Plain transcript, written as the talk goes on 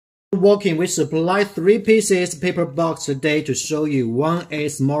Walkin, we supply 3 pieces paper box today to show you. One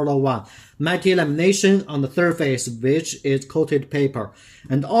is smaller one, matte lamination on the surface, which is coated paper.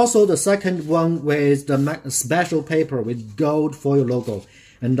 And also the second one with the special paper with gold foil logo.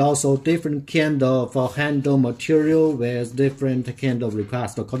 And also different kind of handle material with different kind of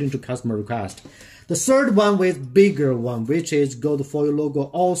request according to customer request. The third one with bigger one, which is gold foil logo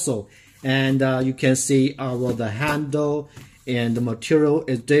also. And you can see the handle and the material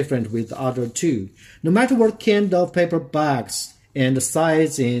is different with the other two. No matter what kind of paper bags and the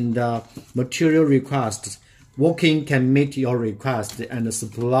size and material requests, Walkin can meet your request and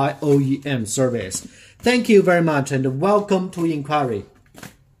supply OEM service. Thank you very much and welcome to inquiry.